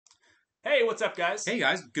Hey, what's up, guys? Hey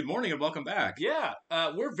guys, good morning and welcome back. Yeah,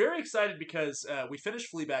 we're very excited because we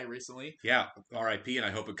finished Fleabag recently. Yeah, RIP, and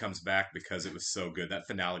I hope it comes back because it was so good. That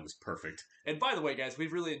finale was perfect. And by the way, guys,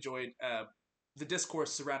 we've really enjoyed the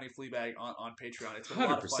discourse surrounding Fleabag on Patreon. It's been a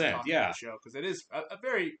lot of fun 100%, talking about yeah. the show because it is a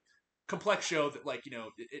very complex show that,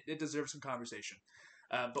 it deserves some conversation.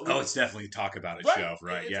 But we Oh, were it's definitely a talk about it right. show,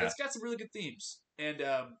 right? Yeah. It's got some really good themes, and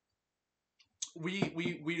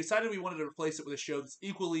we decided we wanted to replace it with a show that's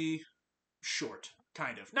equally short,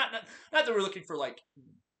 kind of. Not that we're looking for like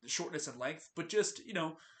shortness and length, but just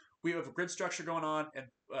we have a grid structure going on, and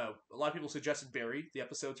a lot of people suggested Barry. The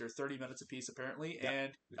episodes are 30 minutes apiece, apparently, Yep.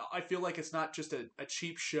 and I feel like it's not just a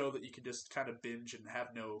cheap show that you can just kind of binge and have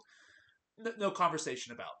no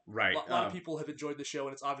conversation about. Right. A lot of people have enjoyed the show,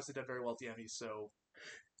 and it's obviously done very well at the Emmys. So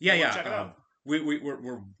Yeah, yeah. check it out.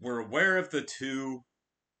 We're aware of the two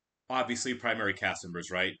obviously primary cast members,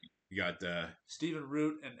 right? You got Stephen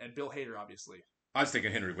Root and Bill Hader, obviously. I was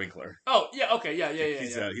thinking Henry Winkler. Oh yeah, okay, yeah.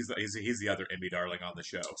 He's the other Emmy darling on the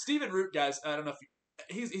show. Stephen Root, guys. I don't know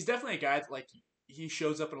if he's definitely a guy that, like, he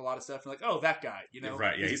shows up in a lot of stuff and like, oh, that guy,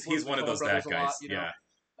 Right, yeah, he's one of those that guys. Yeah.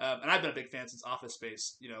 And I've been a big fan since Office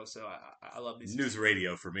Space, so I love these News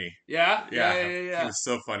radio for me. Yeah. He was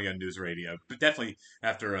so funny on news radio, but definitely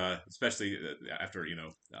after, especially after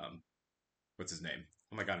what's his name?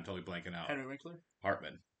 Oh my god, I'm totally blanking out. Henry Winkler,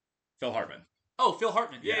 Hartman, Phil Hartman. oh, Phil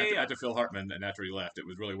Hartman, After Phil Hartman and after he left, it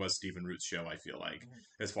was Stephen Root's show. I feel like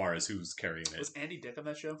as far as who's carrying it. Was Andy Dick on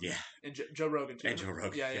that show? Yeah, and Joe Rogan too. and Joe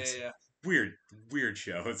Rogan. Yeah. Weird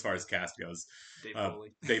show as far as cast goes. Dave Foley.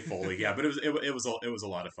 Dave Foley, yeah, but it was a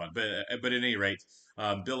lot of fun. But at any rate,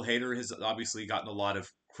 Bill Hader has obviously gotten a lot of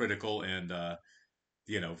critical and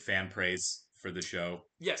fan praise for the show.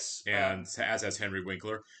 Yes, And as has Henry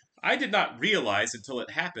Winkler. I did not realize until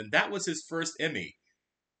it happened that was his first Emmy.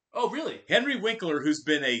 Oh, really? Henry Winkler, who's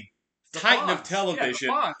been a The titan Fonz. of television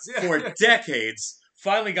Yeah. for decades,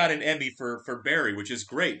 finally got an Emmy for Barry, which is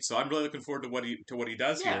great. So I'm really looking forward to what he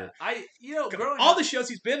does Yeah, here. growing All up, the shows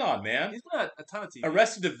he's been on, man. he's been on a ton of TV.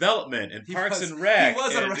 Arrested Development and He Parks was- and Rec. He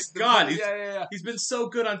was on and Arrested God, Development. Yeah. he's been so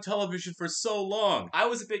good on television for so long. I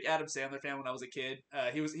was a big Adam Sandler fan when I was a kid.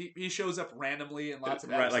 He shows up randomly in lots of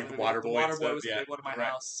Right, Adam like Sandler The movies. Waterboy The and Waterboy stuff, was a yeah. big one in my Right.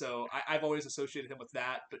 house, so I've always associated him with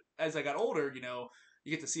that. But as I got older, you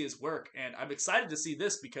get to see his work, and I'm excited to see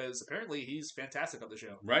this because apparently he's fantastic on the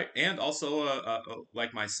show. Right, and also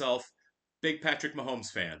like myself, big Patrick Mahomes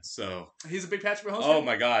fan. So He's a big Patrick Mahomes oh fan?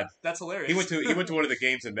 my God, That's hilarious. he went to one of the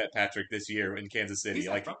games and met Patrick this year in Kansas City. He's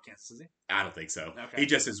not Like from Kansas, is he? I don't think so. Okay. He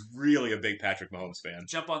just is really a big Patrick Mahomes fan.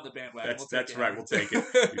 Jump on the bandwagon. That's right. We'll take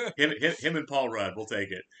it. Him and Paul Rudd. We'll take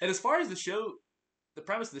it. And as far as the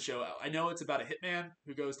premise of the show, I know it's about a hitman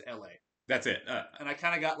who goes to L.A. That's it. And I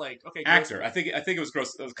kind of got like, okay, Actor. I think it was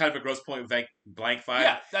gross. It was kind of a gross point blank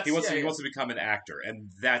five. Yeah, he wants to become an actor, and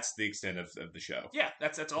that's the extent of the show. Yeah,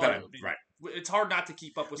 that's all. But, I mean, right. It's hard not to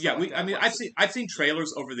keep up with. Yeah, stuff like that, I mean, but- I've seen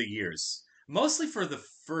trailers over the years, mostly for the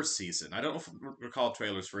first season. I don't know if I recall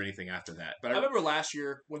trailers for anything after that, but I remember last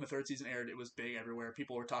year when the third season aired, it was big everywhere.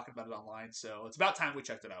 People were talking about it online, so it's about time we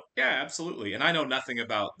checked it out. yeah, absolutely. And I know nothing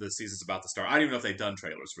about the seasons about to start. I don't even know if they've done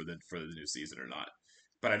trailers for the new season or not.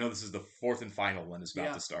 But I know this is the fourth and final one is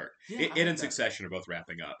about to start. Yeah, It and Succession are both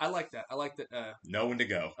wrapping up. I like that. I like that. Know when to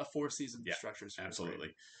go. A 4-season Yeah, structure is really absolutely.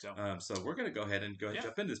 great. So we're going to go ahead and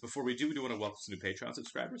jump into this. Before we do want to welcome some new Patreon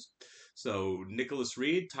subscribers. So Nicholas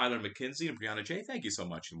Reed, Tyler McKenzie, and Brianna J, thank you so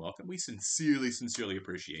much and welcome. We sincerely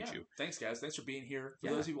appreciate you. Thanks, guys. Thanks for being here. For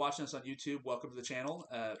Yeah. those of you watching us on YouTube, welcome to the channel.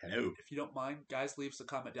 Hello. If you don't mind, guys, leave us a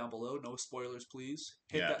comment down below. No spoilers, please.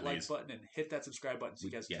 Hit Yeah, that like please. button and hit that subscribe button so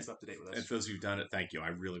you guys can Yes. keep up to date with And us. for those of you who've done it, thank you. I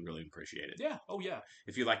really appreciate it. Yeah. Oh, yeah.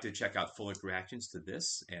 If you'd like to check out full-length reactions to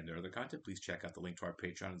this and their other content, please check out the link to our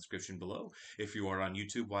Patreon in the description below. If you are on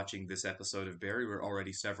YouTube watching this episode of Barry, we're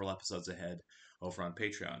already several episodes ahead over on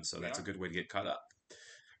Patreon, so that's a good way to get caught up.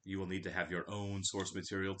 You will need to have your own source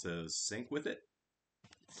material to sync with it.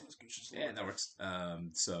 Yeah, that works.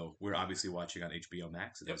 So we're obviously watching on HBO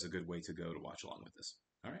Max, and that's a good way to go to watch along with this.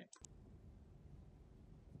 All right.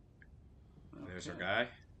 There's our guy.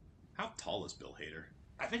 How tall is Bill Hader?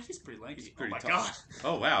 I think he's pretty lanky. He's pretty oh, my tall. God.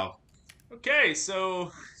 Oh, wow. Okay,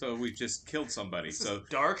 so we've just killed somebody. this is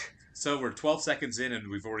dark. So we're 12 seconds in, and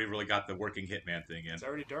we've already really got the working hitman thing in. It's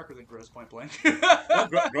already darker than Gross Point Blank. Well,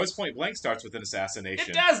 Gross Point Blank starts with an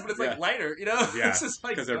assassination. It does, but it's like lighter, Yeah, it's just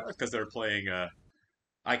like because they're playing.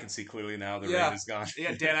 I can see clearly now. The Yeah. rain is gone.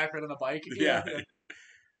 Yeah, Dan Aykroyd on the bike. Yeah.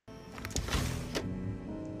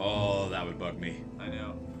 Oh, that would bug me. I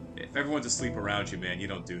know. If everyone's asleep around you, man, you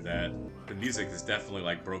don't do that. The music is definitely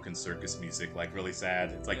like broken circus music, like really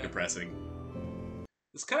sad. It's like depressing.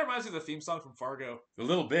 This kind of reminds me of the theme song from Fargo. A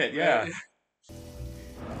little bit, yeah. Right?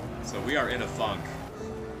 So we are in a funk.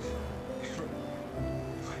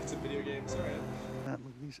 It's a video game. Sorry. Look,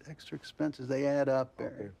 these extra expenses, they add up,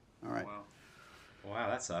 Barry. All right. Wow. Wow,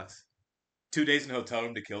 that sucks. 2 days in a hotel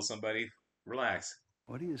room to kill somebody. Relax.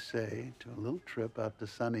 What do you say to a little trip out to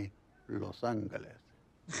sunny Los Angeles?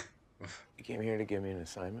 You came here to give me an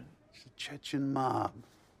assignment? It's a Chechen mob.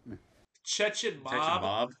 Chechen Mob. Chechen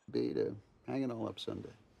Mob. Be to hang it all up Sunday.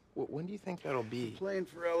 When do you think that'll be? Plane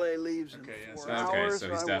for LA leaves in Okay, yeah, 4 so- hours. Okay, so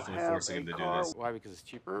he's I will definitely have forcing him a to do car. this. Why? Because it's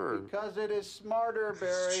cheaper? Or Because it is smarter,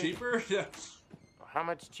 Barry. Cheaper? Yeah. how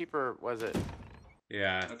much cheaper was it?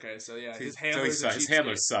 Yeah. Okay, so yeah, So his he handler's sucks. a His cheapskate.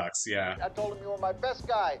 handler sucks, yeah. I told him you were my best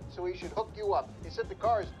guy, so he should hook you up. He said the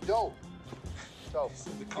car is dope. So,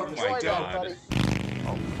 The car Oh was my enjoy that, God. buddy.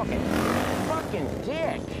 Oh, fucking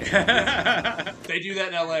dick! They do that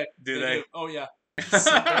in LA. Do they? Oh yeah.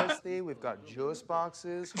 Thursday, we've got juice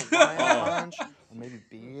boxes, Hawaiian punch, or maybe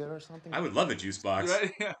beer or something. I would love a juice box.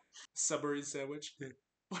 Right? Yeah. Submarine sandwich.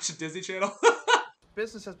 Watch a Disney Channel.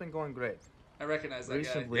 Business has been going great. I recognize that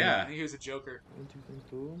Recently. guy. Yeah. I think he was a Joker. 1, 2,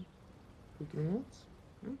 3, 2. Minutes?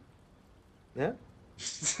 Yeah?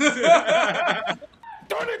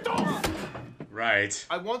 Right.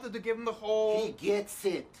 I wanted to give him the whole. He gets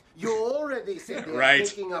it. You already said they're Right.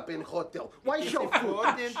 picking up in hotel. Why show food?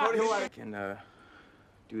 I can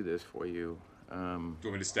do this for you. Do you want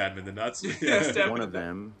me to stab him in the nuts? Yeah, stab One him. of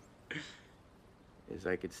them is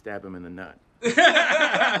I could stab him in the nut.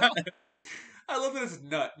 I love that it's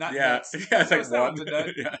nut, not Yeah. nuts. Yeah, it's So like that one. one's a nut.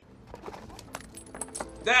 Yeah.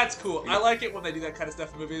 That's cool. I like it when they do that kind of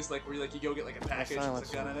stuff in movies, like where you go get like a package with silence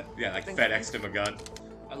a gun in it. Yeah, like FedExed him a gun.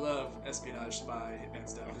 I love espionage, spy, hitman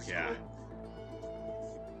stuff. It's Yeah.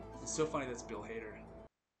 cool. It's so funny that's Bill Hader.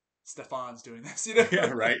 Stefan's doing this, you know?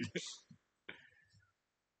 Yeah, right.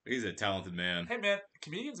 He's a talented man. Hey man,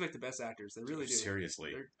 comedians make the best actors. They really do.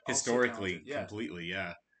 Seriously. They're all so Historically, talented. Yeah. completely,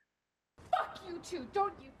 yeah. Fuck you two!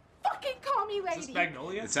 Don't you fucking call me Is lady! this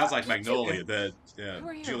Magnolia? It sounds like Fuck you too. Magnolia, the Who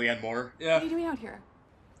are you? Julianne Moore. What Yeah. are you doing out here?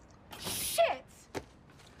 Shit!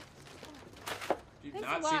 You've Thanks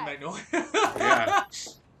not a seen lot. Magnolia? Yeah.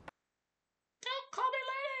 Don't call me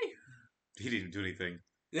lady! He didn't do anything.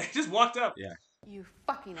 Yeah, he just walked up. Yeah. You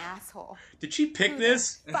fucking asshole. Did she pick Who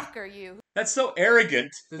this? the fuck are you? That's so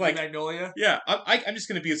arrogant. This Like, is Magnolia? yeah, I'm just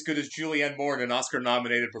going to be as good as Julianne Moore in an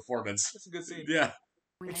Oscar-nominated performance. That's a good scene. Yeah.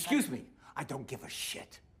 Excuse me. I don't give a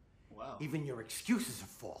shit. Wow. Even your excuses are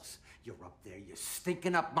false. You're up there. You're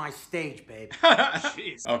stinking up my stage, babe.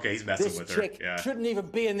 Jeez. Okay, he's messing This with her. chick Yeah. shouldn't even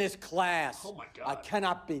be in this class. Oh my God. I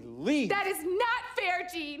cannot believe. That is not fair,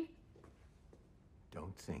 Gene!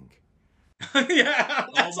 Don't think. Yeah.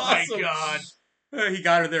 Oh That's my awesome. god. He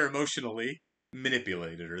got her there emotionally.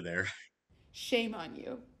 Manipulated her there. Shame on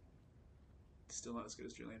you. Still not as good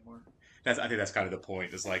as Julianne Moore. I think that's kind of the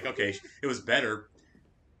point. It's like, okay, it was better.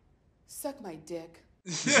 Suck my dick.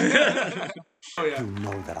 Oh yeah. You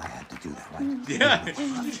know that I had to do that, right?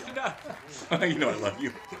 Yeah. You know I love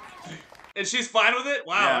you. And she's fine with it?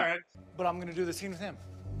 Wow, Yeah. alright. But I'm gonna do the scene with him.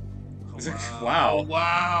 Wow.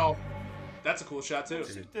 Wow. That's a cool shot too.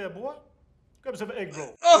 There, boy. Grab some egg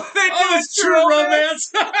roll. Oh, they do Oh, it's true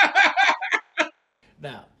romance.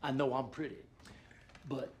 Now, I know I'm pretty,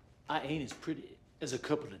 but I ain't as pretty as a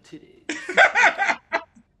couple of titties.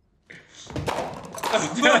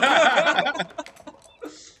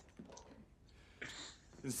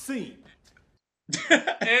 And scene.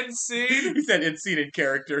 End scene. He said it's seen in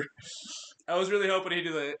character. I was really hoping he'd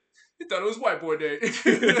do that. He thought it was white boy day.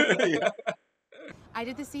 Yeah. I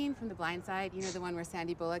did the scene from The Blind Side. You know, the one where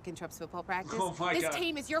Sandy Bullock interrupts football practice? Oh my this god.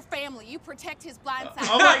 team is your family. You protect his blind side.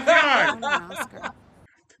 Oh my god. Won an Oscar.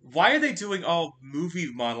 Why are they doing all movie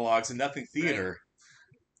monologues and nothing theater?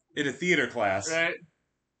 In a theater class. Right?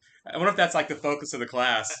 I wonder if that's like the focus of the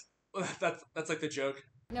class. That's like the joke.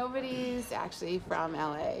 Nobody's actually from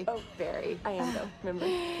LA. Oh, Barry. I am though, remember?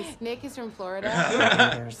 Nick is from Florida.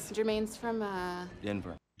 Jermaine's from,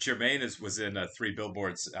 Denver. Jermaine was in 3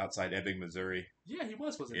 billboards outside Ebbing, Missouri. Yeah, he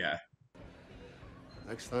wasn't Yeah.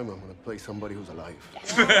 Next time I'm gonna play somebody who's alive.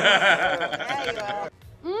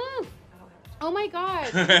 Oh my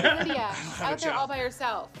God. Lydia, out there all by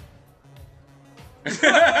herself.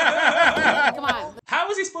 Come on. How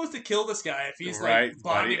is he supposed to kill this guy if he's Right, like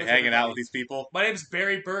bonding buddy, with hanging out everybody? with these people. My name's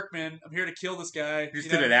Barry Berkman. I'm here to kill this guy. You just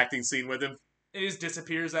You did know? an acting scene with him. And he just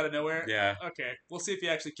disappears out of nowhere. Yeah. Okay, we'll see if he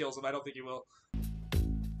actually kills him. I don't think he will.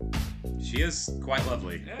 She is quite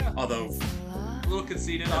lovely. Yeah. Although, A little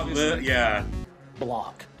conceited, obviously. yeah,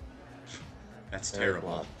 Block. that's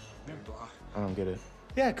terrible. Blah. I don't get it.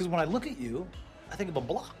 Yeah, because when I look at you, I think of a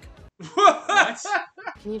block. What?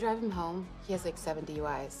 Can you drive him home? He has like 7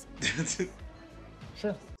 DUIs.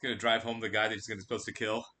 Sure. Gonna drive home the guy that he's supposed to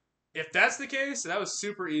kill. If that's the case, that was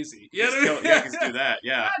super easy. Just kill, yeah, just do that.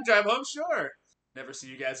 Yeah. I'd drive home, sure. Never see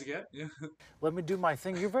you guys again. Yeah. Let me do my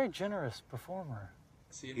thing. You're a very generous performer.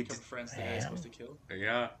 See you become friends. The guy you're supposed to kill.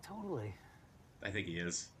 Yeah. Totally. I think he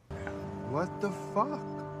is. What the fuck?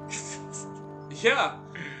 Yeah.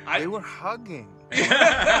 They were hugging. I'm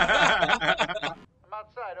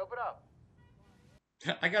outside. Open up.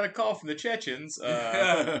 I got a call from the Chechens.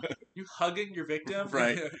 You hugging your victim?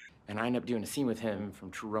 Right. And I end up doing a scene with him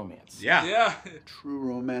from True Romance. Yeah. Yeah. True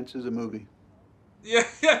Romance is a movie. Yeah.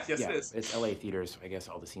 Yes, Yeah, it is. it's LA theaters. So I guess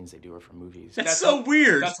all the scenes they do are from movies. That's so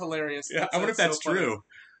weird. That's hilarious. Yeah, I wonder if that's so funny. true.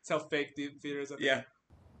 That's how fake the theaters are. Yeah.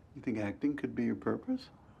 You think acting could be your purpose?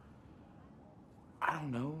 I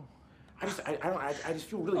don't know. I just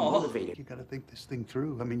feel really Oh. motivated. You got to think this thing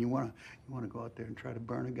through. I mean, you want to go out there and try to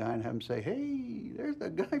burn a guy and have him say, "Hey, there's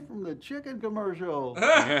the guy from the chicken commercial."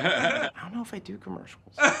 I don't know if I do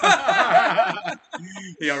commercials.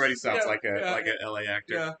 He already sounds Yeah, like yeah. an LA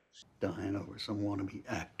actor. Yeah. Dying over some wannabe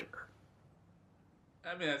actor.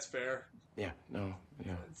 I mean, that's fair. Yeah, no,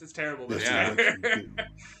 yeah. It's terrible. But This Yeah. is what you do.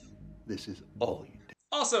 This is all you do.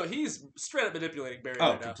 Also, he's straight up manipulating Barry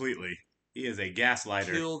Oh, right now. completely. He is a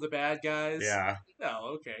gaslighter. Kill the bad guys. Yeah.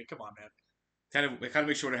 No, okay, come on, man. Kind of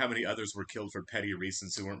make sure how many others were killed for petty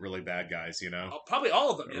reasons who weren't really bad guys, you know? Oh, probably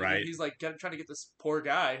all of them. You know? Right. He's like trying to get this poor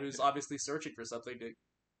guy who's obviously searching for something to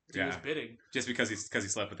do his bidding. Just because he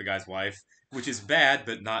slept with the guy's wife, which is bad,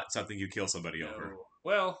 but not something you kill somebody over. No.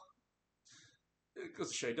 Well, it goes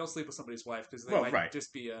to show you, don't sleep with somebody's wife because they Well, might right.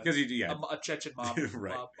 just be a Chechen mob,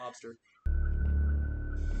 Right. mobster.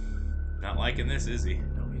 Not liking this, is he?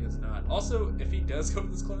 No, he is not. Also, if he does go to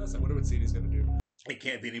this class, I wonder what scene he's going to do. It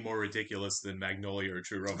can't be any more ridiculous than Magnolia or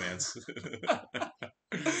True Romance.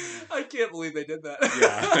 I can't believe they did that.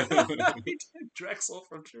 Yeah. He did Drexel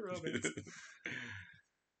from True Romance.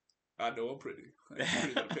 I know I'm pretty. I'm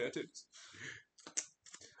pretty to pay attention.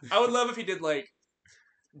 I would love if he did like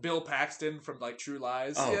Bill Paxton from like True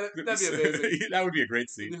Lies. Oh, Yeah, that'd be amazing. That would be a great It'd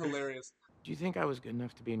scene. be hilarious. Do you think I was good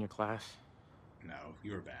enough to be in your class? No,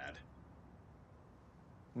 you were bad.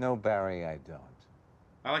 No, Barry, I don't.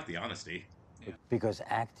 I like the honesty. Because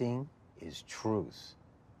acting is truth,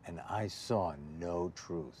 and I saw no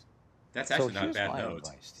truth. That's So actually not here's bad my notes.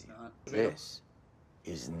 advice to you. not. This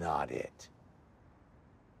is not it.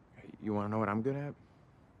 You want to know what I'm good at? I'm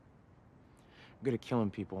good at killing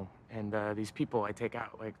people, and these people I take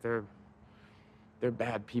out, like they're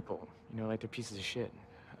bad people. You know, like they're pieces of shit.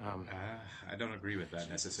 I don't agree with that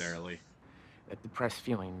necessarily. That depressed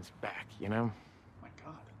feelings back, you know? My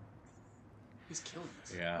God, he's killing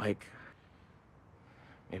us. Yeah. Like,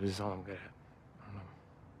 maybe this is all I'm good at. I don't know.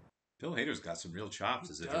 Bill Hader's got some real chops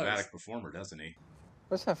as a does. dramatic performer, doesn't he?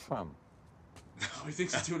 What's that from? Oh, he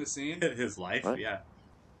thinks he's doing a scene? His life, What? yeah.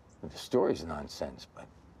 The story's nonsense, but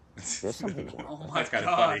there's something to work Oh with. my That's kind of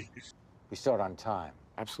God. funny. We start on time.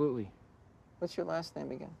 Absolutely. What's your last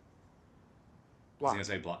name again? I was gonna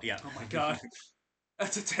say Block. Yeah. Oh my God.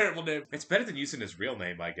 That's a terrible name. It's better than using his real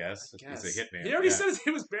name, I guess. He's a hitman. He already yeah. said his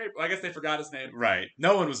name was Barry. Well, I guess they forgot his name. Right.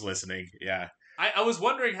 No one was listening. Yeah. I was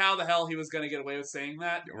wondering how the hell he was going to get away with saying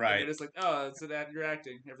that. Right. And they're just like, oh, it's an you're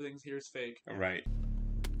acting. Everything here is fake. Right.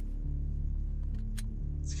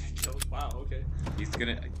 It's gonna kill. Wow, okay.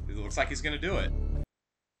 It looks like he's gonna do it.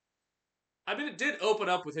 I mean, it did open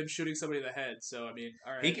up with him shooting somebody in the head, so, I mean,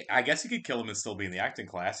 alright. I guess he could kill him and still be in the acting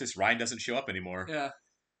class. Just Ryan doesn't show up anymore. Yeah.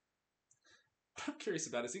 What I'm curious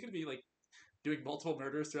about, is he going to be, like, doing multiple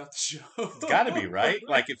murders throughout the show? It's gotta be, right?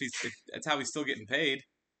 Like, if that's how he's still getting paid.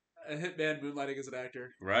 A hitman moonlighting as an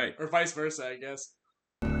actor. Right. Or vice versa, I guess.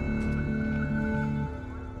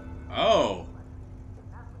 Oh.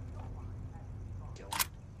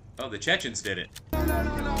 Oh, the Chechens did it.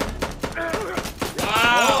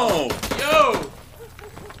 Wow! Yo!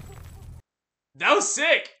 That was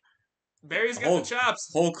sick! Barry's got the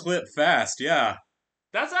chops. Whole clip fast, yeah.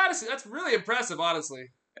 That's honestly, that's really impressive, honestly.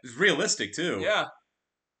 It's realistic, too. Yeah.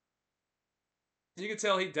 You can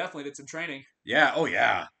tell he definitely did some training. Yeah, oh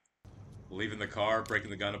yeah. Leaving the car, breaking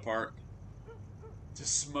the gun apart.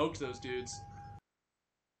 Just smoked those dudes.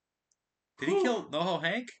 Did he kill NoHo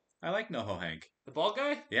Hank? I like NoHo Hank. The bald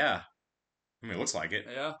guy? Yeah. I mean, it looks like it.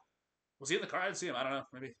 Yeah. Was he in the car? I didn't see him. I don't know.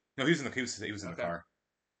 Maybe. No, he was in the the Okay. car.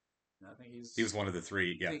 I think he's. He was one of the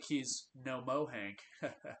three. I Yeah. think he's No Mo Hank. I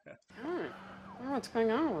don't know what's going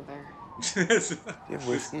on over there.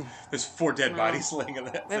 There's 4 dead No. bodies laying in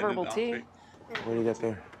that. Liverable tea. What do you got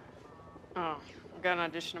there? Oh, I've got an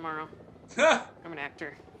audition tomorrow. I'm an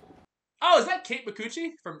actor. Oh, is that Kate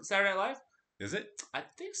Micucci from Saturday Night Live? Is it? I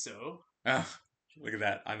think so. Oh, look at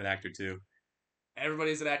that. I'm an actor too.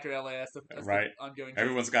 Everybody's an actor in LA. That's Right. the ongoing.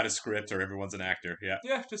 Everyone's got a script, or everyone's an actor. Yeah.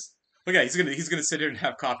 Yeah, just. But yeah, he's gonna sit here and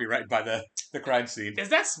have copyright by the crime scene. Is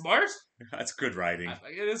that smart? That's good writing.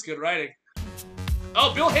 It is good writing.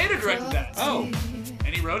 Oh, Bill Hader directed that. Oh.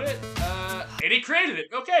 And he wrote it. And he created it.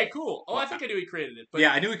 Okay, cool. Oh, I think I knew he created it. But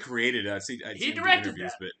yeah, I knew he created it. he directed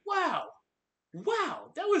interviews, that.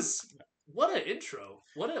 Wow, that was what an intro.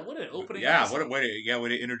 What an opening. Yeah, episode. what a way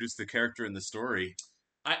to introduce the character in the story.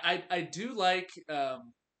 I do like.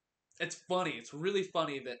 It's funny. It's really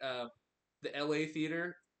funny that the LA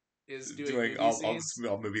theater is doing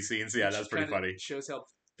all movie scenes. Yeah, that's pretty funny. Shows how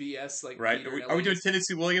BS like right. Are we doing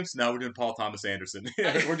Tennessee Williams? No, we're doing Paul Thomas Anderson.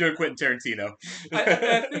 We're doing Quentin Tarantino.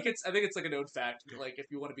 I think it's like a known fact. Like if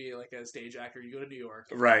you want to be like a stage actor, you go to New York.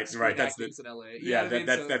 Right. That's in LA. Yeah,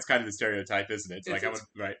 that's kind of the stereotype, isn't it? Like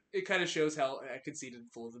right. It kind of shows how conceited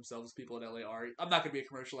and full of themselves people in LA are. I'm not going to be a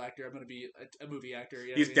commercial actor. I'm going to be a movie actor.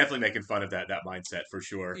 You know He's definitely making fun of that mindset for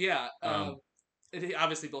sure. Yeah.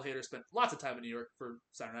 Obviously, Bill Hader spent lots of time in New York for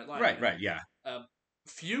Saturday Night Live. Right. Yeah.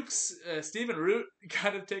 Fuchs, Stephen Root,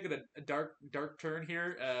 kind of taking a dark turn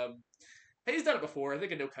here. He's done it before. I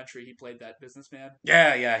think in No Country he played that businessman.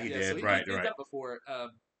 Yeah, he did. So he's done it before.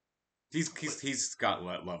 He's got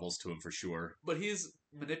levels to him for sure. But he's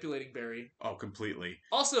manipulating Barry. Oh, completely.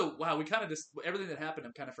 Also, wow, we kind of just everything that happened. I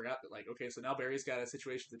kind of forgot that. Like, okay, so now Barry's got a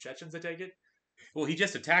situation with the Chechens. I take it. Well, he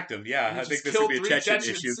just attacked him. Yeah, I think this would be a Chechen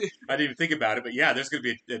issue. I didn't even think about it, but yeah, there's going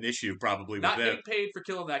to be an issue probably with not them. getting paid for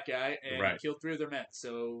killing that guy and killed 3 of their men.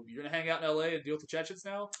 So you're going to hang out in L.A. and deal with the Chechens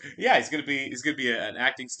now? Yeah, he's going to be an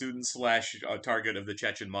acting student / target of the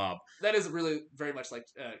Chechen mob. That is really very much like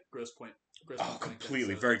Grosse Pointe.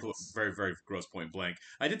 Completely, very Grosse Pointe Blank.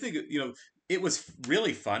 I did think it was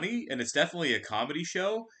really funny, and it's definitely a comedy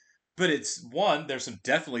show. But there's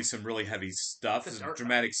definitely some really heavy stuff, some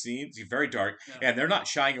dramatic scenes, very dark, and they're not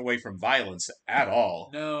shying away from violence at all.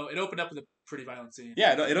 No, it opened up with a pretty violent scene.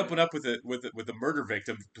 Yeah, it opened up with a murder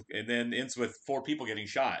victim, and then ends with 4 people getting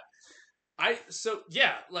shot.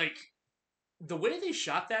 Like the way they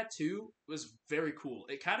shot that too was very cool.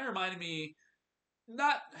 It kind of reminded me,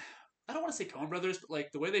 I don't want to say Coen Brothers, but like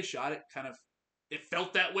the way they shot it, it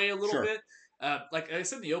felt that way a little bit. Like I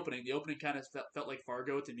said in the opening kind of felt like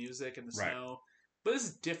Fargo with the music and the snow. But this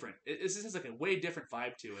is different. This is like a way different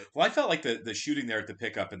vibe to it. Well, I felt like the shooting there at the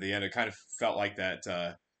pickup in the end, it kind of felt like that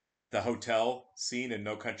the hotel scene in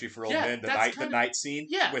No Country for Old Men, the night scene.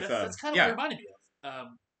 Yeah, that's kind of what it reminded me of.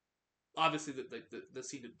 Obviously, the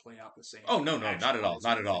scene didn't play out the same. Oh no, not at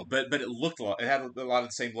all. But it looked a lot. It had a lot of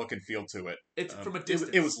the same look and feel to it. It's from a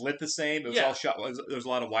distance. It was lit the same. It was all shot. There was a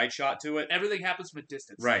lot of wide shot to it. Everything happens from a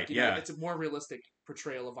distance. Right. Like, it's a more realistic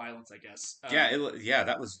portrayal of violence, I guess.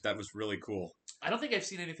 That was really cool. I don't think I've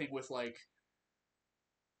seen anything with like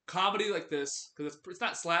comedy like this because it's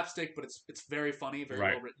not slapstick, but it's very funny, very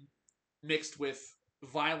well written, mixed with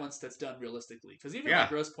violence that's done realistically. Because even like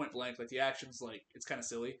Grosse Pointe Blank, like the action's like it's kind of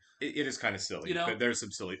silly. It is kind of silly. But there's some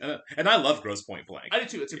silly, and I love Grosse Pointe Blank. I do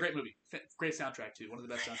too. It's a great movie, great soundtrack too. One of the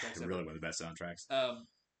best soundtracks ever. Really one of the best soundtracks.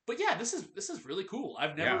 But yeah, this is really cool.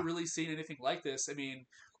 I've never really seen anything like this. I mean,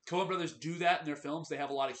 Coen Brothers do that in their films. They have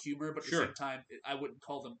a lot of humor, but at the same time, I wouldn't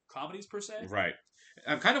call them comedies per se. Right.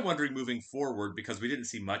 I'm kind of wondering moving forward because we didn't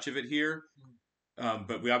see much of it here.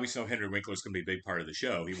 But we obviously know Henry Winkler is going to be a big part of the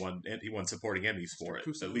show. He won supporting Emmys for it,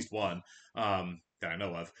 at least one that I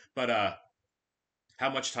know of. But how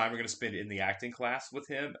much time we're going to spend in the acting class with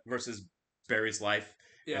him versus Barry's life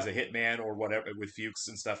as a hitman or whatever with Fuchs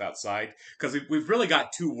and stuff outside? Because we've really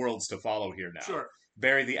got 2 worlds to follow here now. Sure.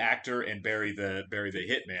 Barry the actor and Barry the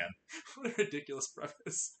hitman. What a ridiculous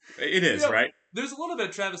premise. It is, right? There's a little bit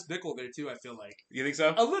of Travis Bickle there too, I feel like. You think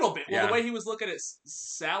so? A little bit. Well, the way he was looking at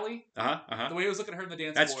Sally, the way he was looking at her in the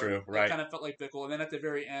dance floor. That's true, right. It kind of felt like Bickle. And then at the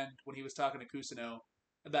very end, when he was talking to Cousineau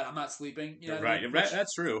about I'm not sleeping. You know right, Which,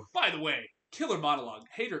 that's true. By the way, killer monologue.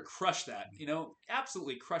 Hader crushed that,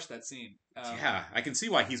 absolutely crushed that scene. I can see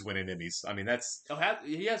why he's winning Emmys. I mean, that's...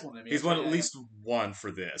 he has won Emmys. He's won at least one for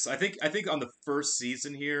this. I think on the first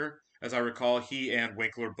season here, as I recall, he and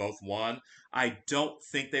Winkler both won. I don't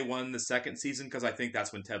think they won the second season because I think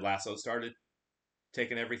that's when Ted Lasso started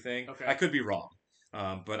taking everything. Okay. I could be wrong.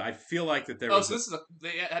 But I feel like that there was... So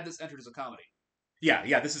they had this entered as a comedy.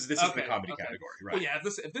 Yeah, this is the comedy category, right? Well, yeah,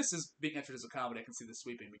 if this is being entered as a comedy, I can see this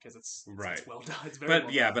sweeping because it's well done. It's very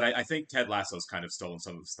well done. But I think Ted Lasso's kind of stolen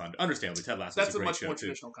some of his thunder. Understandably, Ted Lasso's That's a great much show more too.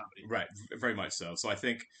 traditional comedy, right? Very much so. So I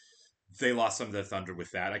think they lost some of their thunder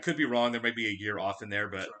with that. I could be wrong. There may be a year off in there,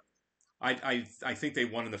 but I think they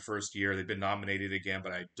won in the first year. They've been nominated again,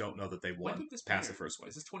 but I don't know that they won past the first one.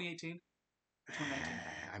 Is this 2018?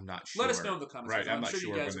 2019? I'm not sure. Let us know in the comments. Right, I'm not sure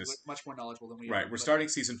you guys when are this. much more knowledgeable than we are. Right, we're starting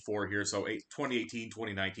season 4 here, so 2018,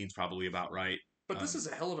 2019 is probably about right. But this is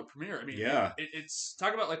a hell of a premiere. I mean, yeah, it's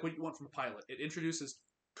talk about like what you want from a pilot. It introduces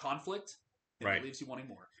conflict, and right. It leaves you wanting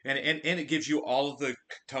more. And it gives you all of the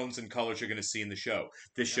tones and colors you're going to see in the show.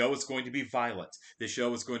 This show is going to be violent. This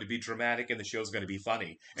show is going to be dramatic, and the show is going to be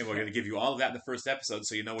funny. And we're going to give you all of that in the first episode,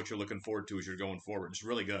 so you know what you're looking forward to as you're going forward. It's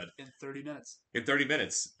really good. In 30 minutes. In 30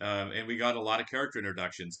 minutes, and we got a lot of character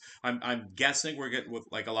introductions. I'm guessing we're getting with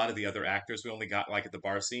like a lot of the other actors we only got like at the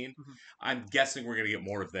bar scene. Mm-hmm. I'm guessing we're going to get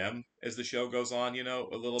more of them as the show goes on. You know,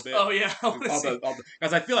 a little bit. Oh yeah,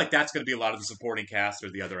 because I feel like that's going to be a lot of the supporting cast or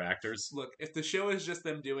the other actors. Look, if the show is just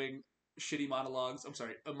them doing shitty monologues,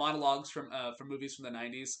 monologues from movies from the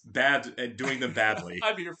 90s, bad and doing them badly,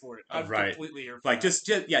 I'm here for it. I'm completely here for like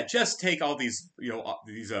that. just take all these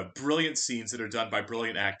these brilliant scenes that are done by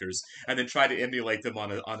brilliant actors and then try to emulate them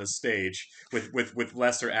on a stage with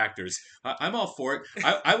lesser actors. I'm all for it.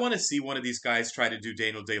 I want to see one of these guys try to do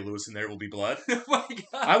Daniel Day-Lewis in There Will Be Blood. Oh my God.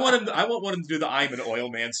 I want him to do the I'm an oil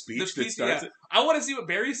man speech that starts it. I want to see what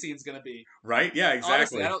Barry's scene's gonna be. Right? Yeah,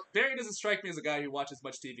 exactly. Honestly, Barry doesn't strike me as a guy who watches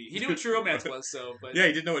much TV. He knew what True Romance was, but yeah,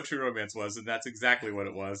 he didn't know what True Romance was, and that's exactly what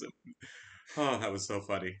it was. Oh, that was so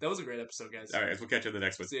funny. That was a great episode, guys. All right, we'll catch you in the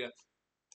next one. See ya.